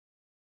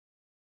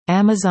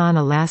Amazon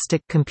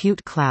Elastic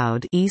Compute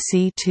Cloud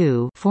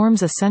 (EC2)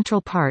 forms a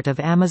central part of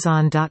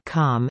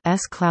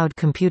Amazon.com's cloud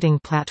computing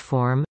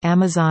platform,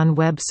 Amazon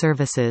Web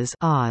Services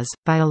 (AWS),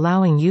 by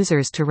allowing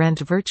users to rent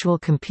virtual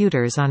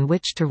computers on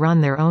which to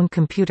run their own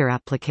computer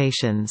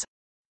applications.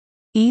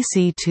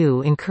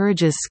 EC2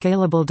 encourages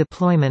scalable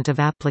deployment of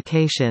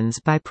applications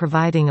by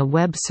providing a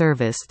web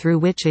service through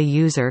which a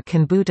user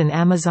can boot an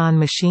Amazon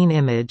Machine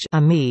Image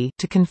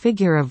to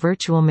configure a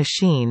virtual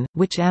machine,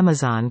 which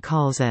Amazon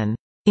calls an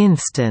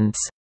instance,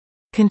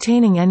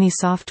 containing any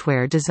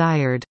software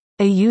desired.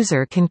 A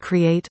user can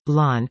create,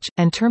 launch,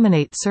 and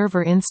terminate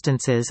server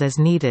instances as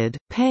needed,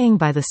 paying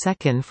by the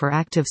second for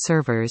active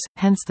servers,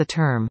 hence the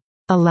term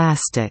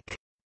elastic.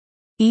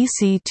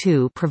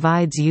 EC2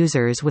 provides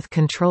users with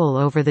control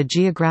over the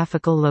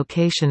geographical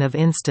location of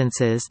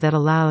instances that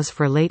allows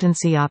for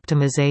latency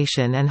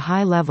optimization and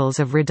high levels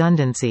of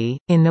redundancy.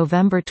 In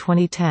November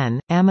 2010,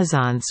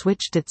 Amazon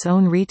switched its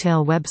own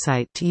retail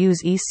website to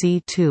use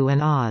EC2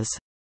 and AWS.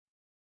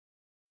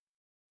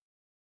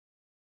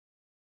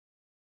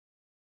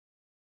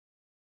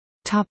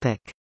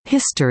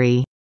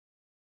 History.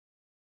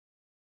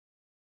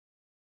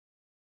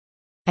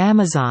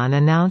 Amazon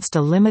announced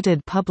a limited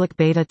public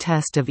beta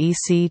test of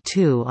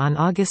EC2 on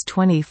August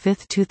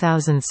 25,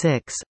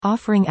 2006,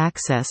 offering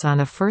access on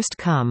a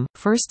first-come,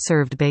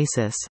 first-served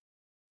basis.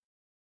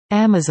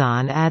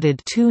 Amazon added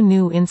two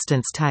new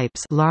instance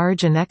types,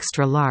 large and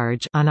extra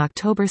large, on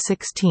October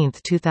 16,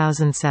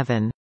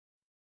 2007.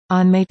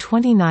 On May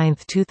 29,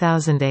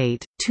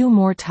 2008, two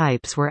more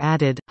types were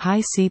added,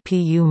 high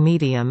CPU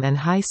medium and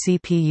high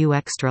CPU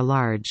extra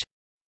large.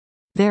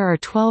 There are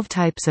 12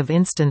 types of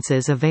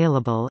instances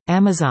available.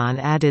 Amazon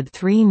added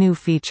three new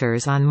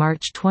features on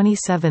March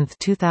 27,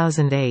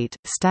 2008,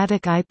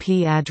 static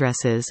IP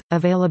addresses,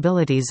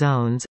 availability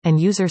zones, and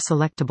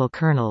user-selectable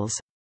kernels.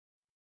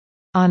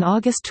 On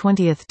August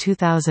 20,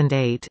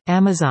 2008,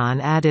 Amazon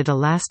added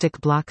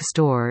Elastic Block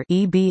Store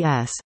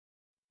 (EBS).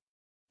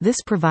 This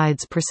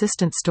provides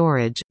persistent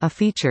storage, a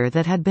feature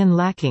that had been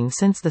lacking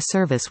since the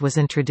service was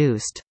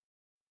introduced.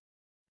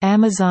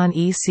 Amazon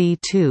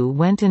EC2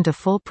 went into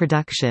full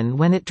production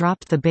when it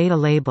dropped the beta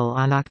label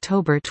on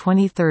October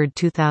 23,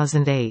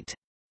 2008.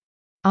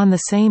 On the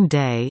same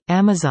day,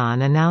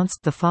 Amazon announced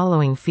the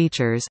following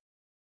features: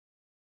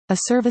 a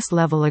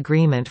service-level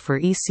agreement for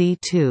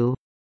EC2,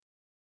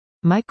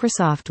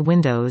 Microsoft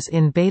Windows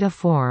in beta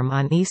form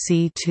on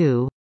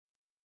EC2,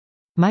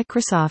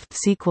 Microsoft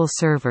SQL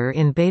Server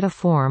in beta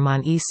form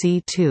on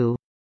EC2,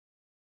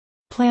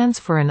 plans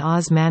for an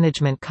AWS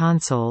management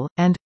console,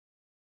 and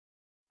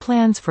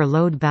plans for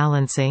load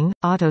balancing,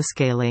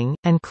 autoscaling,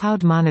 and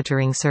cloud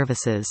monitoring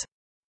services.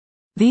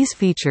 These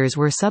features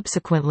were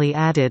subsequently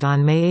added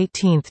on May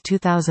 18,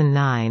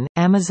 2009.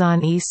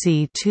 Amazon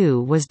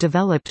EC2 was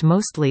developed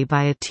mostly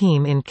by a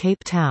team in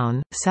Cape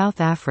Town, South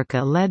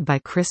Africa led by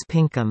Chris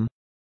Pinkham.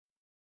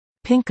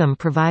 Pinkham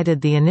provided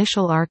the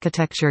initial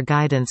architecture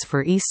guidance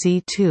for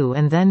EC2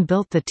 and then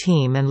built the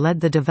team and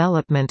led the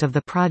development of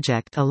the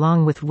project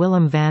along with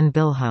Willem van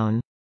Bilhoon.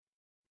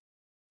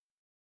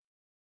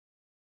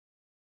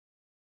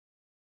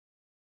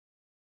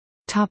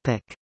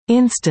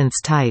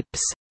 Instance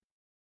types.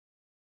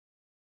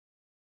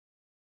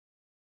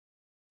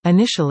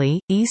 Initially,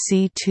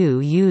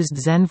 EC2 used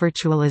Xen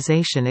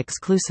virtualization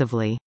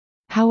exclusively.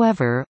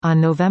 However, on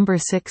November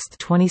 6,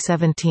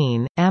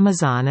 2017,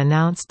 Amazon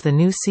announced the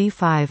new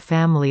C5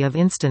 family of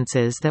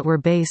instances that were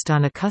based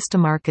on a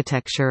custom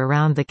architecture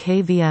around the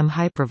KVM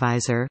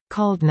hypervisor,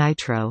 called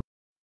Nitro.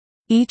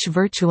 Each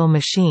virtual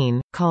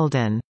machine, called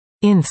an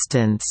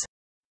instance,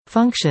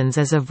 functions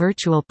as a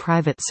virtual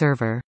private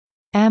server.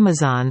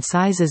 Amazon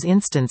sizes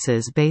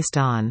instances based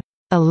on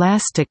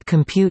elastic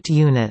compute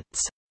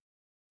units.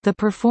 The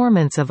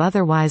performance of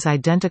otherwise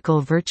identical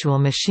virtual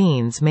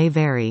machines may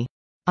vary.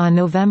 On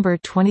November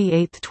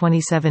 28,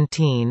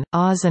 2017,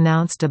 AWS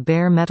announced a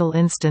bare metal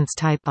instance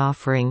type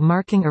offering,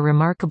 marking a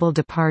remarkable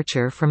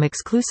departure from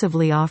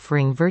exclusively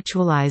offering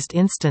virtualized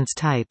instance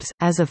types.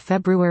 As of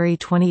February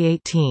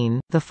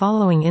 2018, the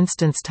following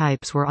instance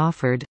types were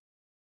offered: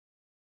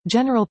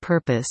 General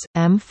Purpose,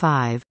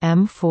 M5,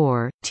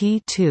 M4,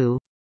 T2,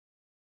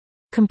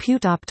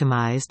 Compute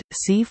Optimized,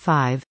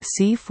 C5,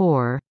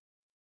 C4,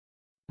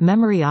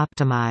 Memory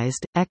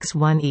Optimized,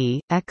 X1E,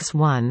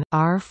 X1,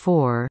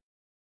 R4,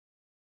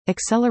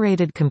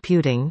 Accelerated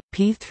Computing,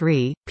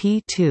 P3,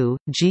 P2,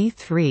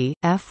 G3,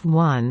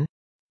 F1,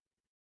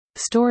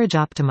 Storage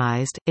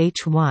Optimized,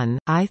 H1,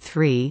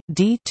 I3,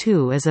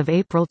 D2. As of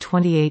April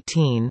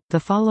 2018, the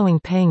following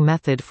paying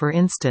method for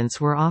instance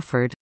were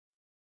offered: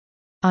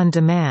 On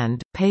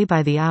demand, pay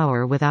by the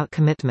hour without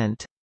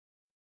commitment.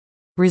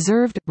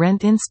 Reserved –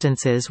 rent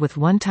instances with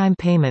one-time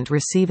payment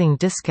receiving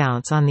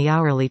discounts on the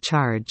hourly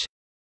charge.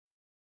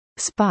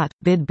 Spot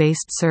 –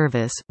 bid-based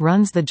service,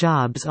 runs the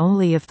jobs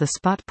only if the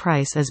spot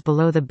price is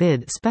below the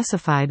bid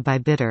specified by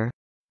bidder.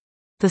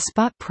 The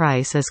spot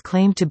price is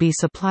claimed to be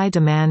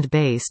supply-demand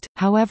based,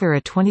 however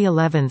a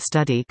 2011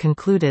 study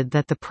concluded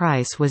that the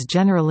price was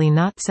generally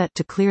not set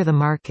to clear the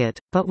market,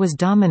 but was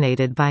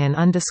dominated by an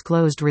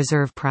undisclosed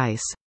reserve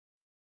price.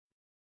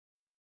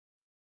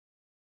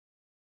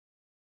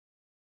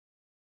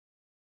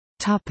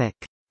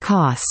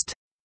 Cost.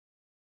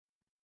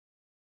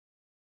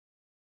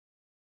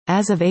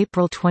 As of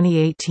April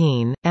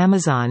 2018,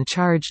 Amazon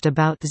charged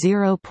about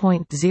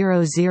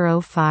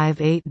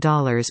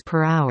 $0.0058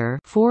 per hour,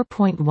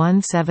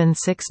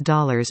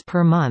 $4.176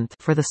 per month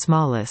for the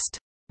smallest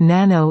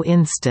Nano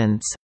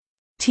instance,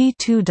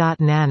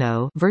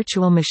 T2.Nano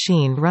virtual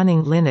machine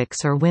running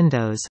Linux or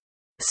Windows.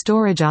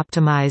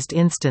 Storage-optimized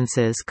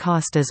instances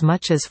cost as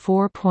much as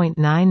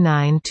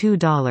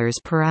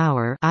 $4.992 per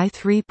hour,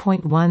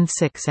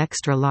 i3.16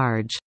 extra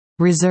large.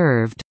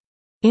 Reserved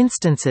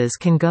instances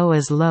can go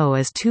as low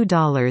as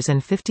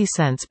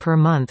 $2.50 per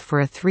month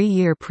for a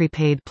 3-year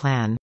prepaid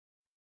plan.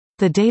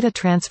 The data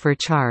transfer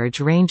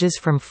charge ranges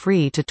from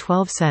free to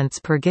 12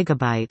 cents per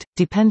gigabyte,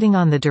 depending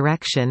on the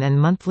direction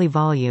and monthly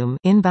volume.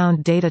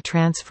 Inbound data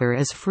transfer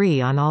is free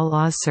on all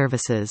Oz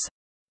services.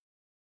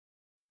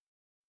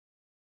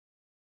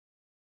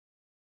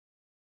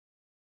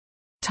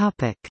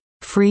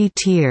 Free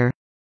tier.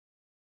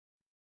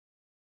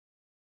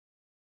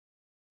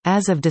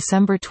 As of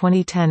December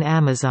 2010,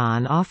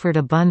 Amazon offered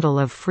a bundle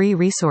of free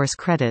resource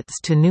credits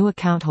to new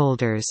account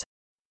holders.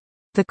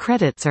 The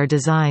credits are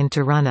designed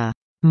to run a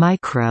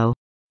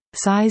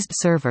micro-sized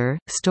server,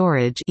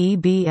 storage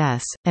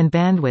 (EBS), and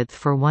bandwidth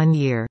for 1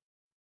 year.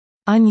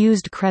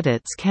 Unused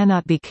credits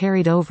cannot be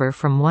carried over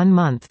from 1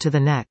 month to the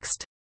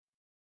next.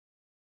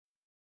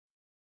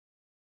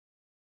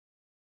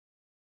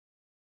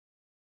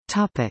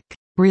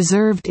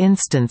 Reserved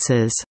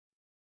instances.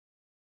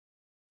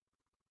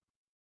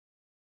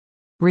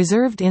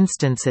 Reserved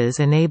instances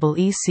enable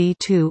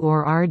EC2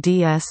 or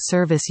RDS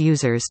service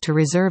users to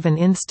reserve an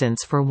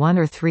instance for 1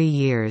 or 3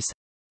 years.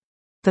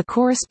 The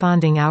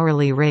corresponding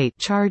hourly rate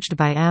charged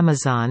by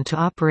Amazon to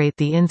operate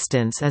the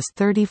instance is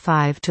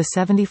 35 to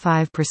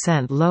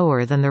 75%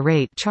 lower than the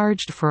rate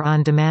charged for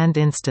on-demand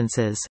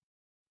instances.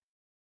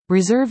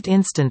 Reserved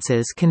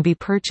instances can be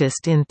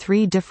purchased in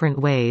 3 different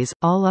ways: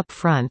 all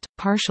upfront,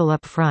 partial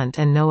upfront,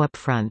 and no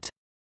upfront.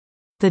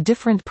 The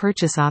different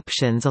purchase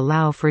options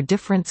allow for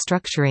different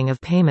structuring of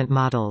payment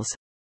models.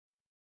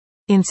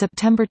 In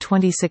September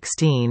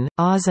 2016,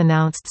 Oz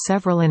announced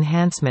several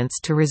enhancements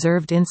to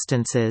reserved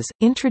instances,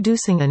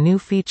 introducing a new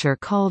feature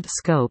called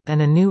Scope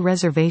and a new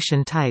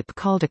reservation type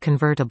called a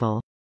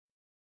convertible.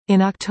 In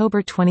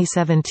October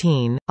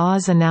 2017,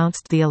 Oz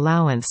announced the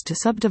allowance to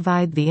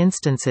subdivide the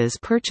instances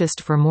purchased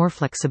for more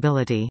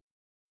flexibility.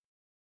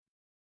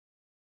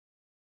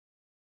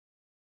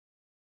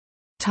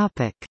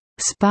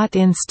 Spot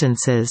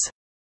instances.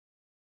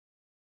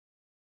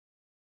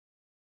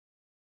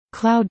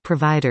 Cloud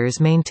providers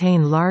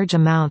maintain large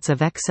amounts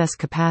of excess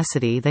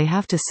capacity they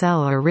have to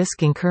sell or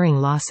risk incurring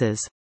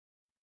losses.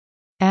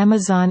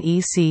 Amazon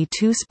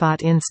EC2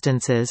 spot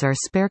instances are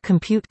spare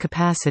compute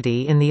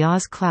capacity in the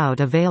Oz cloud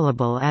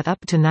available at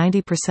up to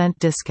 90%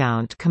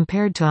 discount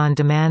compared to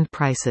on-demand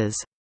prices.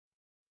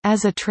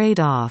 As a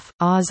trade-off,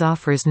 Oz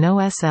offers no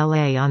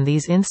SLA on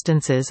these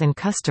instances and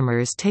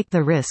customers take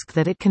the risk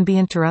that it can be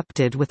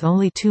interrupted with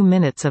only 2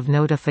 minutes of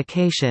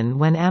notification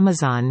when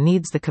Amazon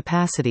needs the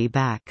capacity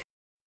back.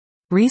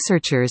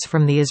 Researchers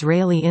from the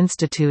Israeli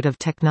Institute of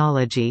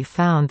Technology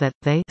found that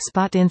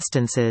spot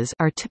instances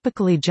are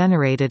typically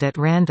generated at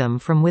random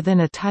from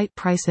within a tight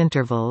price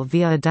interval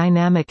via a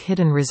dynamic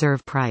hidden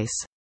reserve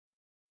price.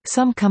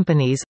 Some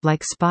companies,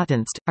 like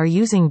Spotinst, are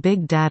using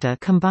big data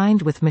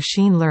combined with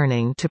machine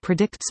learning to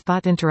predict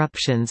spot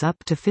interruptions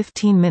up to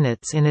 15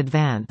 minutes in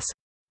advance.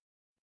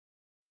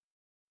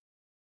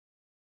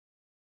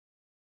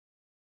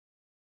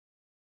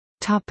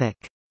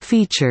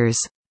 Features.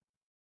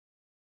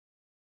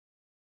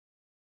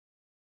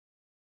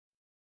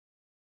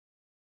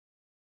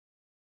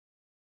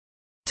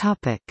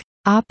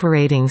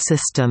 Operating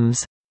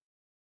systems.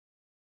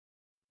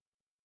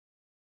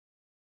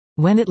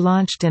 When it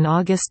launched in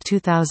August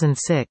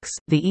 2006,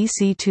 the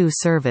EC2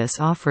 service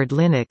offered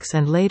Linux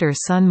and later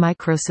Sun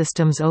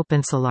Microsystems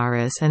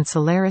OpenSolaris and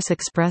Solaris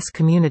Express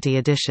Community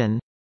Edition.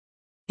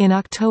 In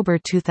October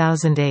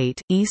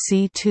 2008,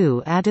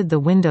 EC2 added the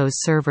Windows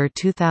Server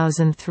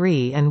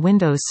 2003 and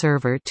Windows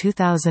Server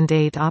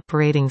 2008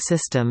 operating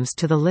systems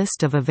to the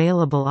list of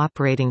available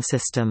operating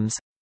systems.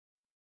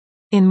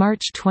 In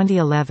March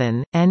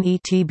 2011,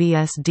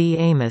 NETBSD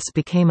AMOS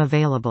became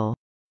available.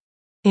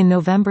 In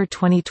November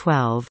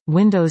 2012,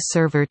 Windows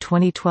Server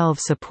 2012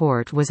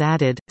 support was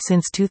added.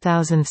 Since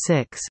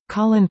 2006,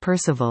 Colin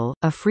Percival,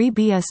 a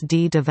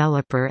FreeBSD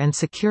developer and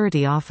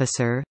security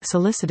officer,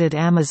 solicited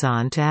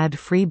Amazon to add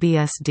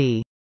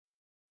FreeBSD.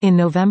 In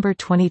November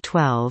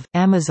 2012,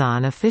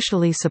 Amazon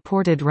officially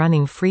supported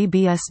running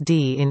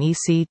FreeBSD in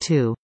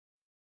EC2.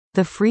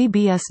 The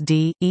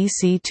FreeBSD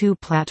EC2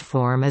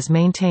 platform is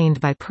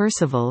maintained by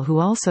Percival, who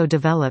also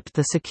developed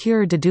the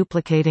secure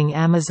deduplicating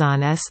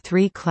Amazon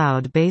S3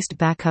 cloud-based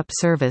backup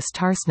service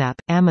Tarsnap.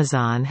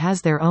 Amazon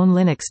has their own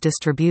Linux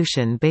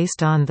distribution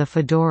based on the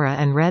Fedora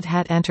and Red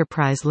Hat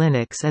Enterprise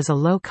Linux as a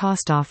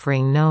low-cost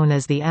offering known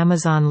as the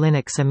Amazon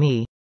Linux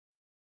AMI.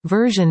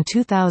 Version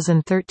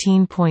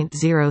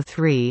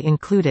 2013.03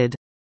 included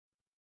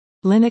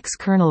Linux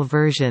kernel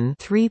version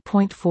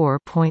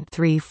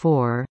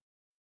 3.4.34,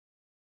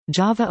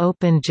 Java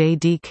Open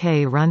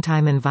JDK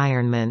Runtime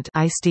Environment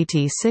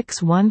ICT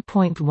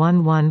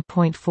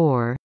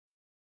 6.1.11.4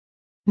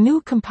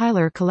 GNU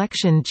Compiler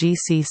Collection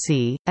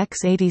GCC,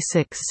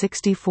 x86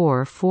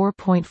 64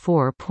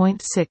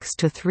 4.4.6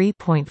 to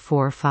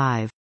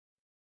 3.45.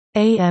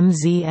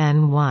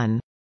 AMZN1.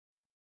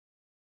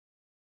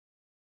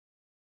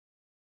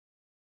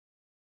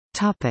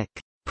 Topic: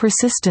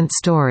 Persistent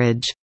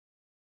storage.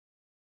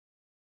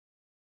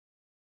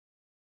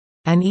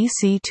 An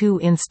EC2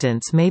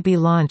 instance may be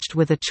launched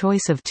with a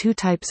choice of two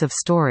types of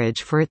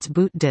storage for its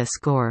boot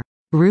disk or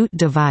root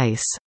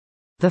device.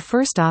 The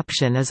first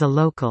option is a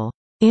local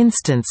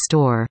instance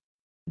store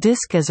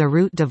disk as a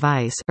root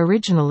device,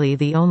 originally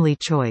the only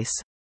choice.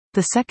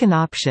 The second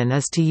option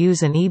is to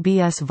use an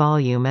EBS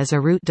volume as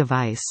a root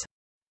device.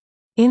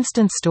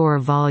 Instance store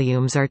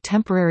volumes are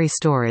temporary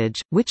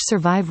storage, which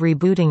survive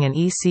rebooting an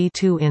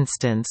EC2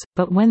 instance,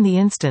 but when the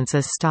instance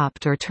is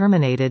stopped or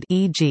terminated,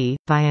 e.g.,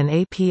 by an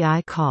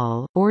API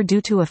call, or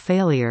due to a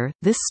failure,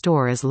 this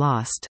store is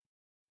lost.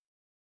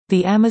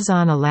 The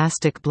Amazon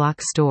Elastic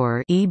Block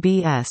Store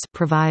 (EBS)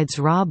 provides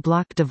raw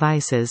block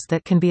devices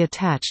that can be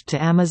attached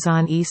to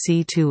Amazon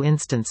EC2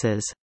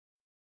 instances.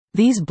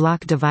 These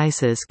block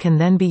devices can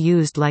then be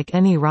used like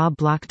any raw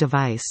block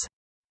device.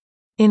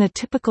 In a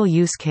typical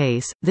use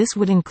case, this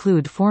would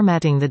include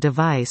formatting the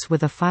device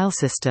with a file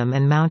system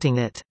and mounting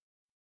it.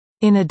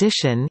 In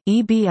addition,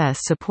 EBS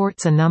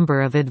supports a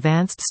number of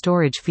advanced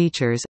storage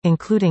features,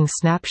 including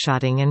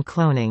snapshotting and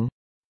cloning.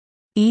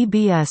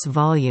 EBS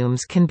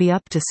volumes can be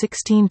up to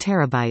 16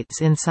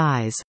 terabytes in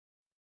size.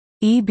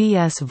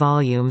 EBS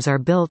volumes are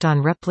built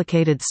on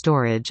replicated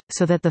storage,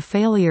 so that the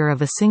failure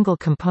of a single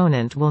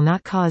component will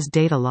not cause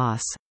data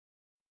loss.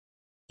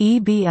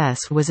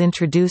 EBS was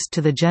introduced to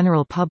the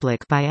general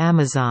public by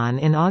Amazon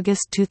in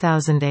August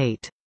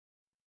 2008.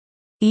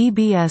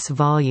 EBS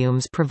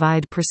volumes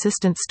provide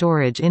persistent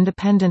storage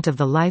independent of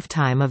the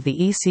lifetime of the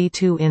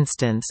EC2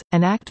 instance,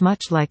 and act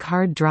much like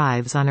hard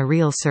drives on a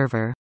real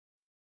server.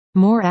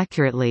 More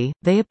accurately,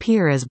 they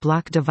appear as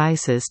block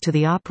devices to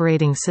the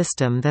operating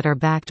system that are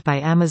backed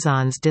by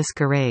Amazon's disk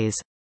arrays.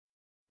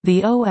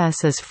 The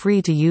OS is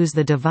free to use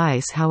the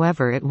device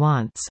however it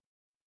wants.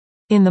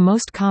 In the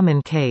most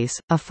common case,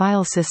 a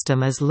file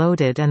system is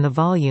loaded and the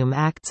volume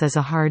acts as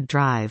a hard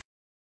drive.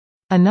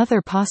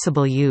 Another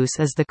possible use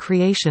is the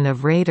creation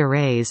of RAID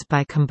arrays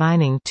by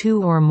combining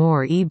two or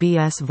more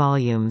EBS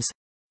volumes.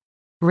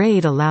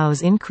 RAID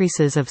allows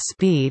increases of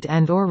speed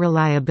and/or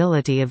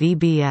reliability of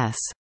EBS.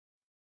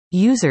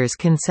 Users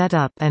can set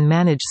up and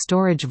manage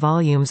storage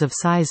volumes of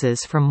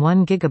sizes from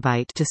 1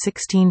 GB to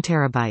 16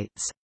 TB.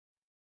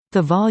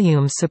 The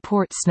volumes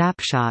support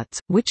snapshots,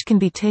 which can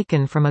be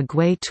taken from a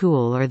GUI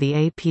tool or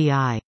the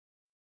API.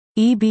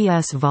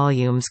 EBS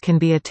volumes can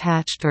be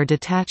attached or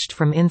detached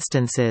from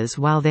instances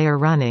while they are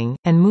running,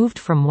 and moved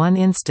from one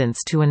instance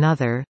to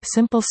another.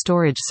 Simple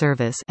Storage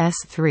Service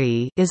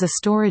 (S3) is a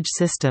storage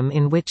system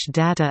in which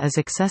data is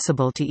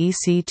accessible to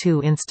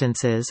EC2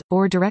 instances,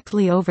 or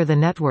directly over the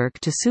network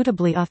to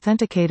suitably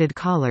authenticated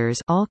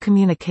callers. All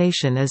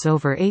communication is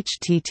over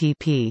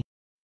HTTP.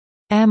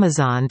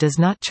 Amazon does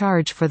not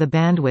charge for the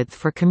bandwidth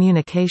for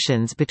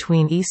communications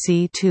between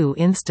EC2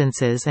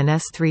 instances and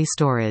S3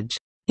 storage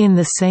in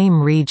the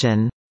same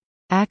region.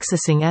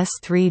 Accessing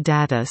S3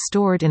 data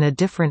stored in a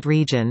different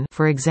region,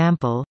 for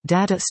example,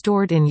 data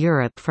stored in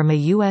Europe from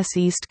a U.S.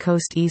 East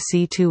Coast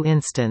EC2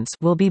 instance,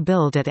 will be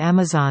billed at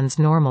Amazon's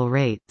normal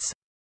rates.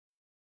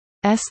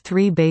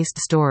 S3-based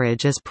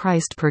storage is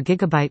priced per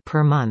gigabyte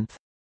per month.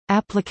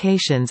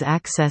 Applications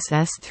access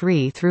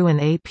S3 through an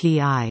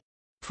API.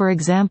 For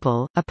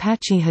example,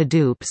 Apache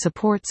Hadoop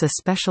supports a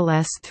special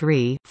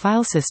S3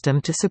 file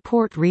system to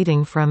support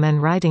reading from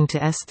and writing to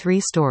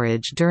S3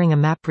 storage during a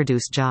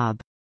MapReduce job.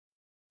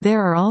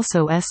 There are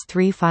also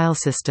S3 file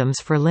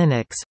systems for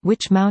Linux,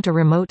 which mount a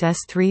remote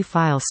S3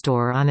 file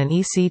store on an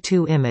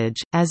EC2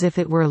 image, as if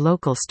it were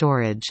local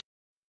storage.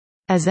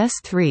 As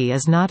S3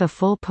 is not a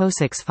full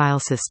POSIX file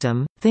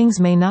system, things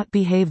may not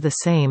behave the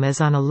same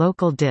as on a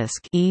local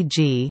disk,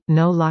 e.g.,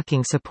 no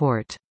locking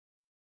support.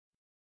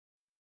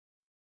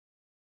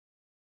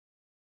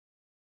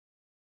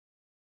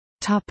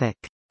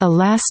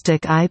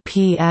 Elastic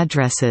IP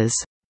addresses.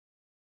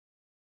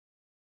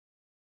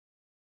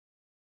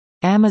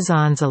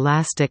 Amazon's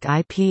Elastic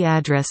IP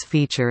address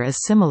feature is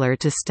similar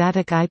to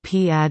static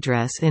IP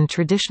address in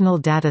traditional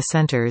data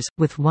centers,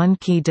 with one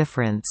key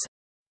difference.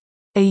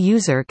 A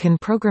user can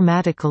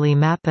programmatically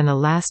map an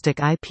Elastic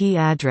IP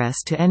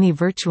address to any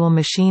virtual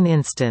machine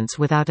instance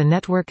without a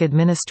network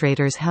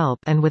administrator's help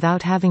and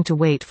without having to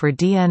wait for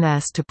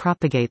DNS to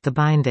propagate the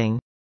binding.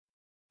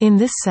 In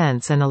this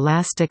sense, an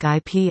Elastic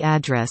IP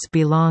address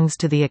belongs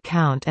to the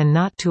account and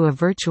not to a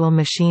virtual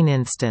machine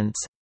instance.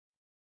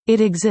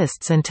 It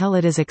exists until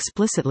it is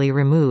explicitly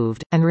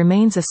removed, and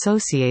remains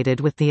associated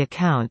with the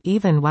account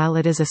even while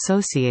it is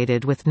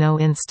associated with no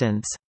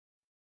instance.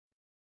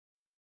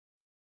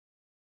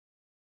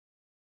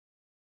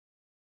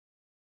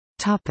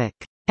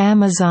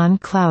 Amazon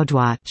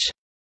CloudWatch.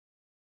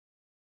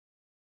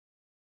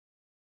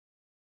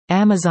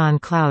 Amazon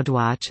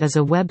CloudWatch is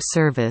a web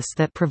service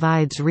that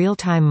provides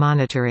real-time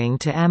monitoring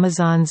to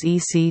Amazon's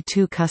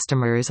EC2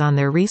 customers on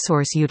their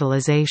resource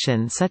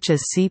utilization such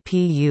as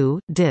CPU,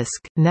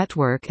 disk,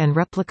 network and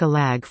replica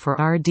lag for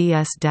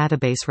RDS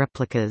database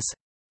replicas.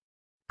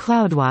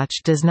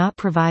 CloudWatch does not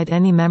provide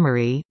any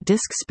memory,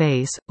 disk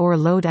space, or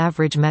load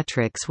average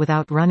metrics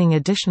without running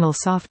additional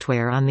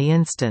software on the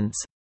instance.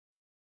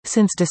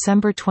 Since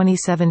December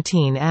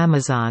 2017,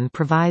 Amazon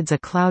provides a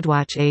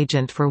CloudWatch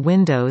agent for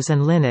Windows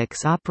and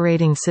Linux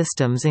operating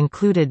systems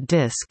included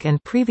disk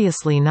and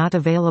previously not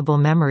available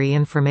memory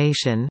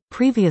information.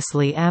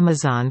 Previously,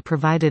 Amazon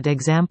provided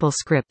example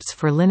scripts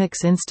for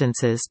Linux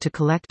instances to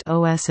collect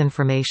OS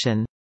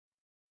information.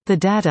 The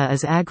data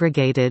is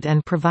aggregated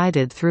and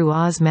provided through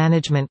OS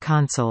Management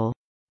Console.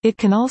 It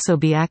can also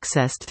be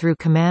accessed through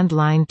command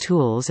line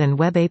tools and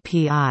web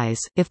APIs,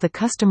 if the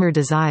customer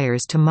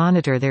desires to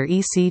monitor their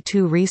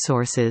EC2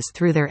 resources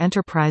through their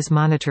enterprise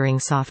monitoring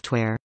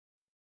software.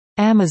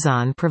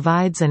 Amazon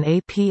provides an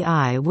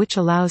API which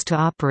allows to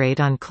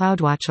operate on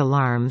CloudWatch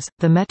alarms.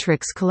 The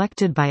metrics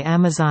collected by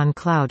Amazon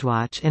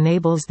CloudWatch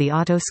enables the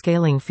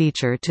auto-scaling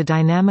feature to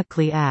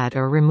dynamically add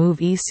or remove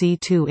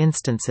EC2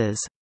 instances.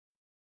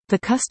 The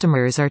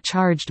customers are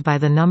charged by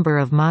the number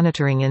of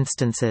monitoring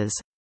instances.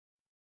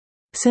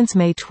 Since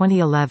May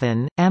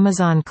 2011,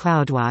 Amazon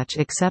CloudWatch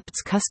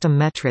accepts custom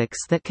metrics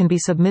that can be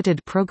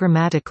submitted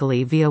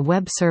programmatically via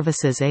Web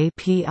Services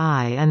API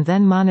and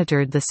then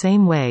monitored the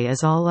same way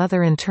as all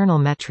other internal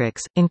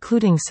metrics,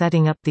 including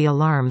setting up the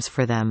alarms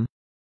for them.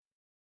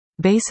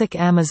 Basic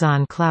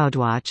Amazon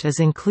CloudWatch is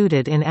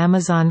included in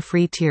Amazon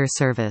Free Tier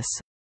service.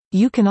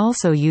 You can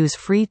also use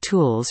free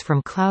tools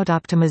from cloud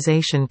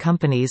optimization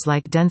companies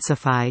like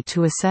Densify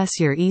to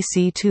assess your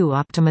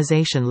EC2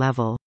 optimization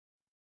level.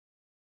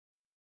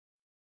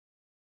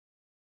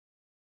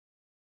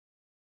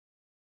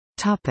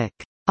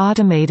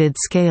 Automated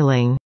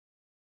scaling.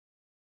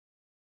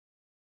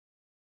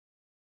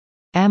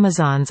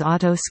 Amazon's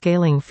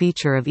auto-scaling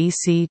feature of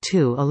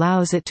EC2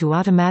 allows it to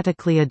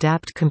automatically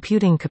adapt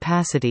computing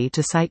capacity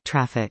to site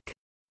traffic.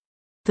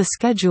 The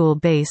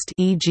schedule-based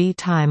e.g.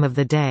 time of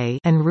the day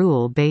and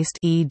rule-based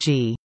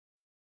e.g.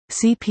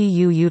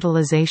 CPU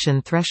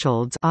utilization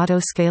thresholds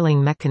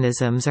auto-scaling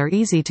mechanisms are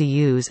easy to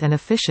use and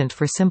efficient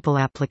for simple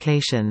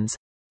applications.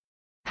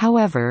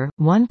 However,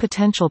 one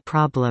potential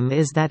problem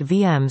is that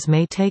VMs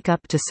may take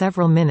up to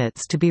several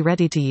minutes to be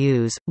ready to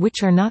use,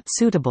 which are not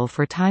suitable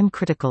for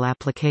time-critical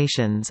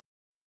applications.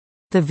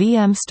 The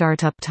VM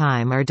startup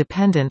time are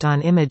dependent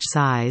on image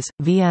size,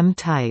 VM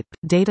type,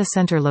 data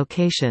center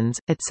locations,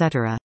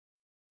 etc.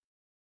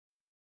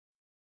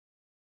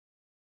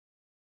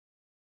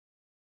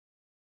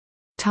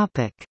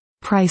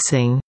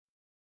 Pricing.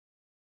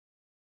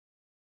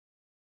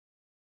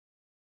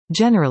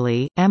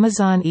 Generally,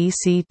 Amazon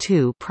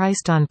EC2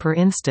 priced on per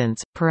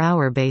instance, per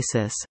hour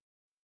basis.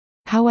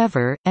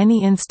 However,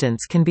 any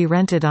instance can be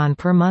rented on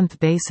per month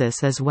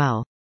basis as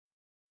well.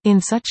 In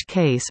such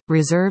case,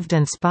 reserved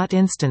and spot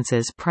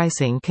instances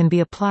pricing can be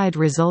applied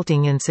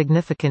resulting in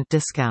significant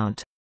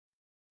discount.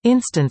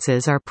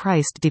 Instances are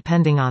priced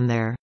depending on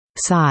their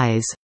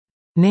size,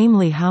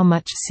 namely how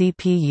much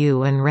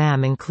CPU and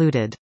RAM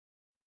included.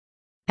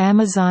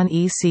 Amazon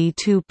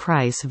EC2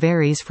 price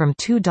varies from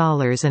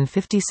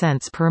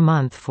 $2.50 per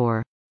month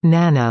for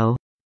Nano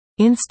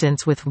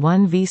instance with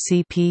 1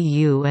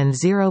 vCPU and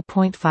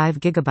 0.5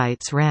 GB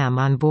RAM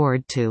on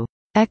board to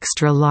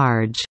Extra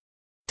Large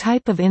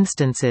type of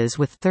instances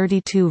with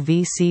 32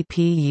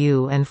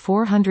 vCPU and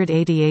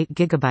 488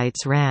 GB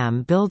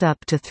RAM build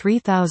up to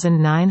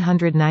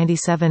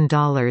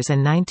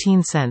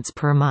 $3,997.19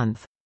 per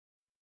month.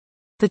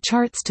 The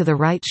charts to the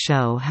right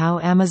show how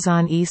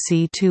Amazon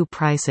EC2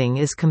 pricing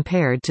is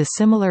compared to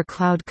similar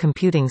cloud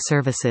computing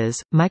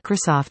services,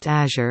 Microsoft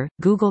Azure,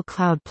 Google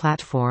Cloud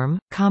Platform,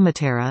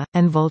 Comatera,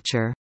 and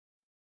Vultr.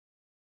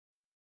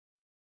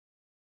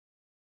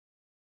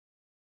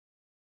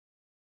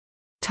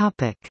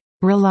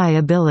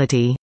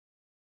 Reliability.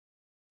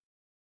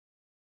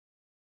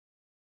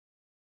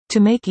 To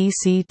make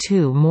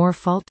EC2 more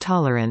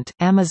fault-tolerant,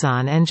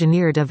 Amazon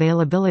engineered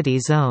availability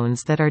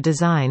zones that are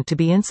designed to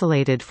be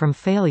insulated from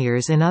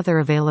failures in other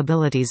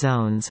availability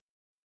zones.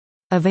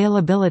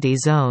 Availability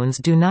zones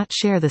do not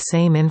share the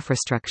same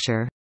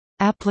infrastructure.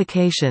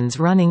 Applications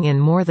running in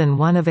more than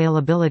one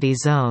availability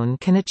zone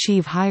can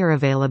achieve higher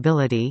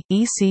availability.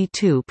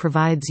 EC2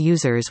 provides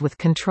users with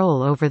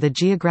control over the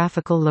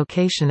geographical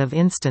location of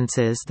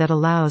instances that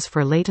allows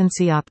for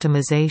latency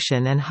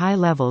optimization and high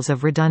levels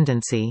of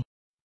redundancy.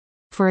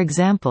 For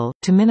example,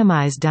 to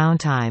minimize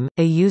downtime,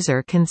 a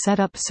user can set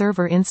up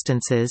server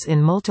instances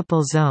in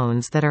multiple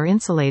zones that are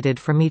insulated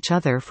from each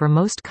other for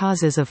most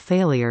causes of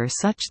failure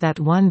such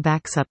that one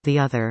backs up the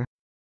other.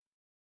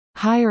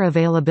 Higher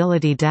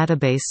availability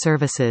database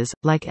services,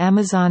 like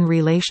Amazon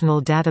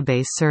Relational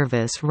Database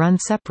Service, run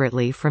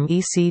separately from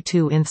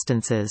EC2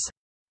 instances.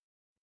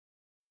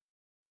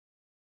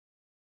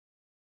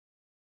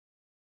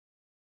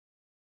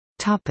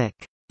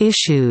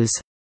 Issues.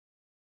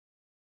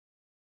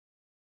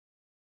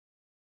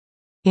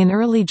 In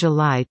early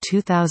July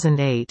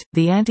 2008,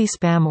 the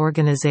anti-spam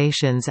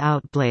organizations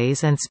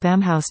Outblaze and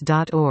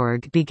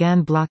Spamhaus.org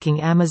began blocking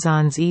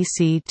Amazon's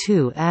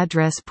EC2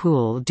 address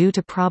pool due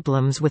to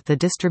problems with the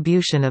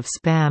distribution of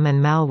spam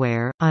and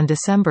malware. On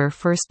December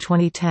 1,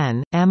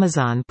 2010,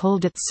 Amazon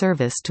pulled its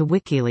service to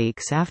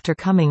WikiLeaks after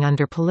coming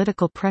under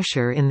political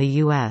pressure in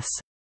the U.S.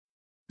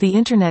 The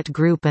Internet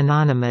group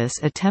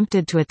Anonymous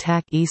attempted to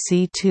attack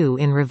EC2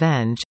 in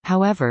revenge,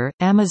 however,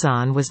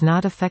 Amazon was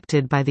not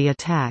affected by the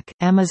attack.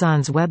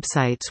 Amazon's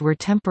websites were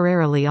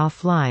temporarily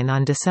offline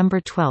on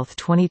December 12,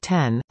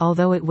 2010,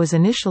 although it was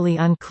initially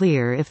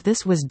unclear if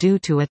this was due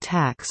to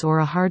attacks or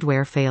a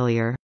hardware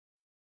failure.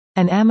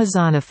 An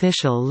Amazon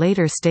official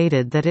later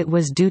stated that it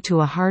was due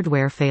to a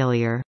hardware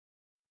failure.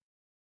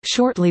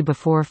 Shortly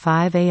before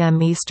 5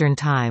 a.m. Eastern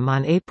Time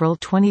on April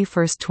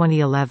 21,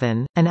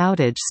 2011, an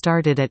outage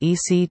started at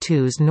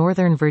EC2's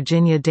Northern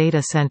Virginia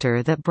data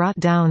center that brought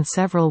down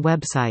several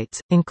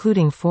websites,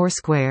 including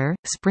Foursquare,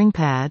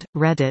 SpringPad,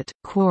 Reddit,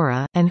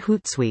 Quora, and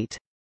Hootsuite.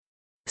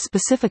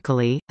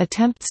 Specifically,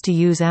 attempts to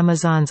use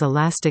Amazon's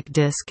Elastic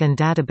Disk and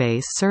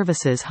database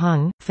services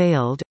hung,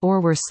 failed,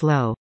 or were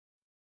slow.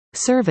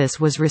 Service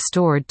was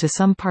restored to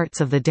some parts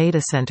of the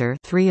data center,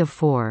 3 of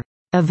 4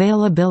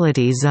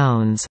 availability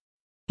zones.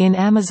 In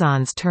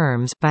Amazon's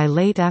terms, by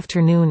late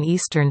afternoon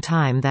Eastern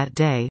Time that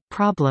day,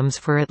 problems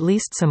for at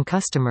least some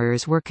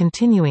customers were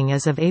continuing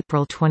as of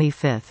April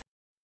 25.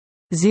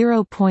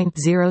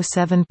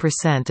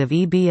 0.07% of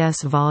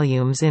EBS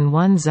volumes in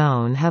one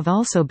zone have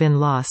also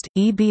been lost.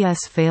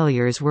 EBS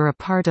failures were a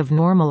part of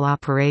normal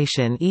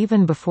operation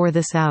even before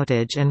this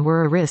outage and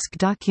were a risk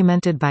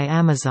documented by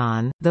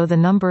Amazon, though the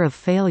number of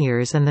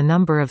failures and the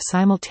number of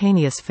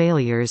simultaneous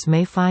failures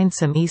may find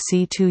some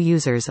EC2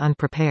 users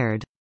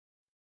unprepared.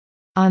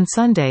 On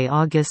Sunday,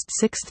 August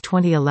 6,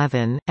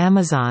 2011,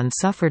 Amazon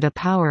suffered a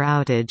power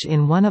outage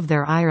in one of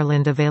their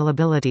Ireland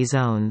availability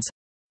zones.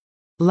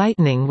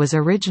 Lightning was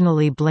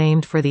originally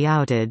blamed for the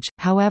outage,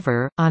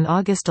 however, on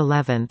August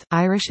 11,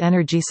 Irish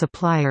energy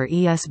supplier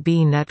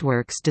ESB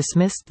Networks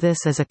dismissed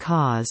this as a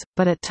cause,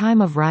 but at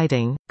time of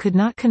writing, could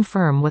not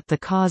confirm what the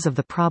cause of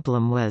the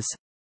problem was.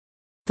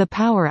 The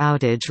power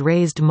outage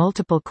raised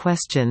multiple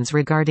questions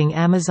regarding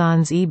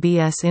Amazon's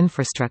EBS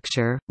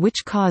infrastructure,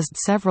 which caused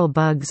several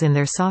bugs in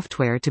their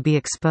software to be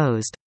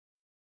exposed.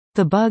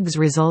 The bugs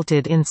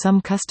resulted in some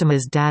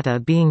customers'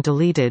 data being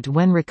deleted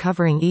when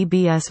recovering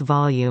EBS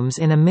volumes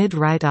in a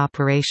mid-write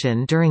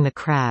operation during the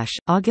crash.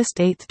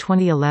 August 8,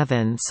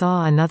 2011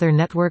 saw another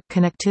network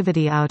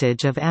connectivity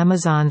outage of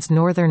Amazon's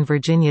Northern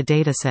Virginia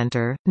data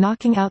center,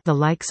 knocking out the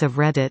likes of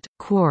Reddit,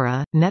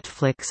 Quora,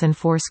 Netflix and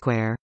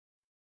Foursquare.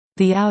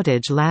 The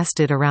outage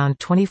lasted around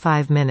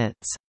 25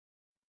 minutes.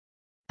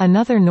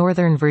 Another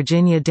Northern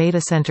Virginia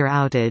data center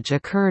outage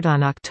occurred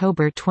on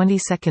October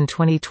 22,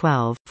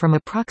 2012, from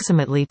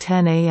approximately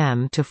 10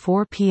 a.m. to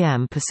 4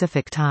 p.m.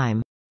 Pacific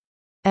Time.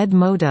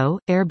 Edmodo,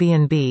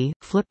 Airbnb,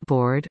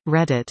 Flipboard,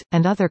 Reddit,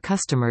 and other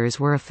customers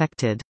were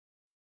affected.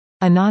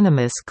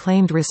 Anonymous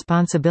claimed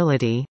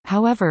responsibility,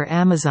 however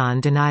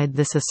Amazon denied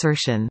this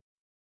assertion.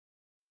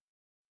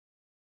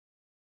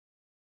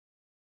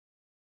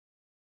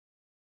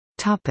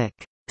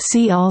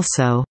 See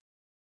also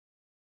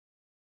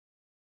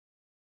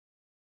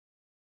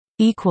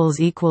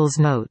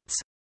Notes